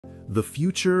The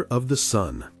future of the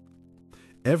sun.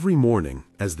 Every morning,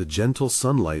 as the gentle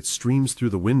sunlight streams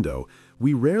through the window,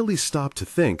 we rarely stop to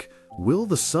think, will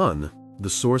the sun, the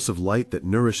source of light that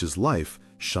nourishes life,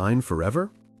 shine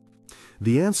forever?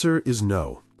 The answer is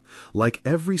no. Like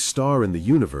every star in the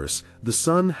universe, the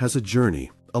sun has a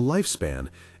journey, a lifespan,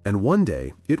 and one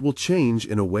day it will change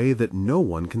in a way that no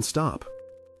one can stop.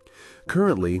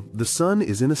 Currently, the sun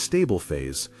is in a stable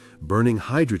phase, burning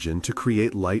hydrogen to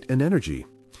create light and energy.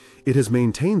 It has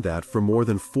maintained that for more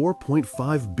than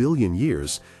 4.5 billion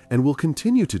years and will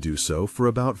continue to do so for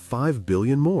about 5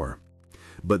 billion more.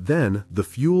 But then the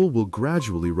fuel will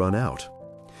gradually run out.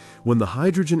 When the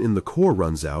hydrogen in the core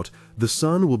runs out, the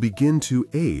sun will begin to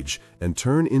age and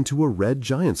turn into a red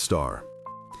giant star.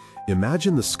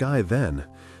 Imagine the sky then.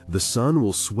 The sun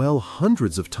will swell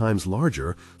hundreds of times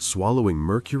larger, swallowing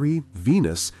Mercury,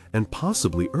 Venus, and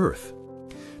possibly Earth.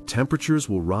 Temperatures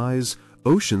will rise,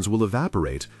 oceans will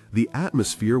evaporate, the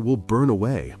atmosphere will burn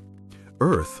away.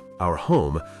 Earth, our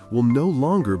home, will no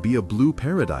longer be a blue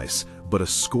paradise, but a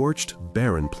scorched,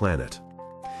 barren planet.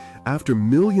 After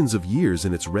millions of years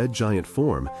in its red giant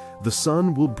form, the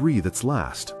sun will breathe its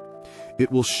last.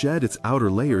 It will shed its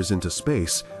outer layers into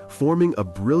space, forming a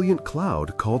brilliant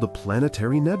cloud called a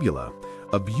planetary nebula,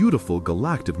 a beautiful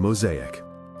galactic mosaic.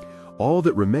 All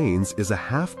that remains is a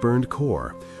half-burned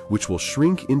core, which will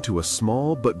shrink into a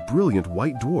small but brilliant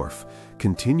white dwarf,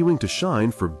 continuing to shine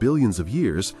for billions of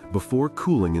years before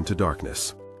cooling into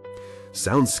darkness.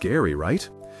 Sounds scary, right?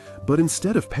 But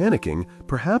instead of panicking,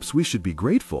 perhaps we should be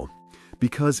grateful,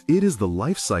 because it is the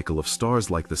life cycle of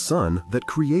stars like the sun that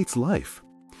creates life.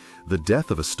 The death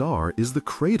of a star is the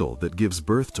cradle that gives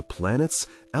birth to planets,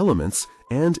 elements,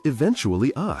 and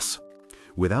eventually us.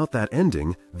 Without that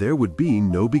ending, there would be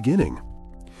no beginning.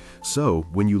 So,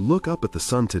 when you look up at the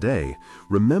sun today,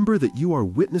 remember that you are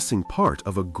witnessing part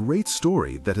of a great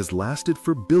story that has lasted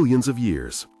for billions of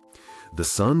years. The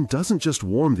sun doesn't just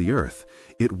warm the earth,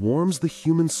 it warms the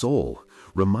human soul,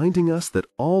 reminding us that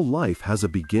all life has a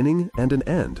beginning and an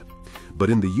end. But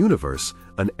in the universe,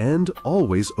 an end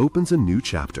always opens a new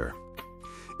chapter.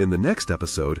 In the next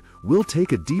episode, we'll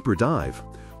take a deeper dive.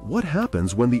 What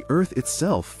happens when the Earth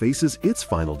itself faces its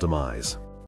final demise?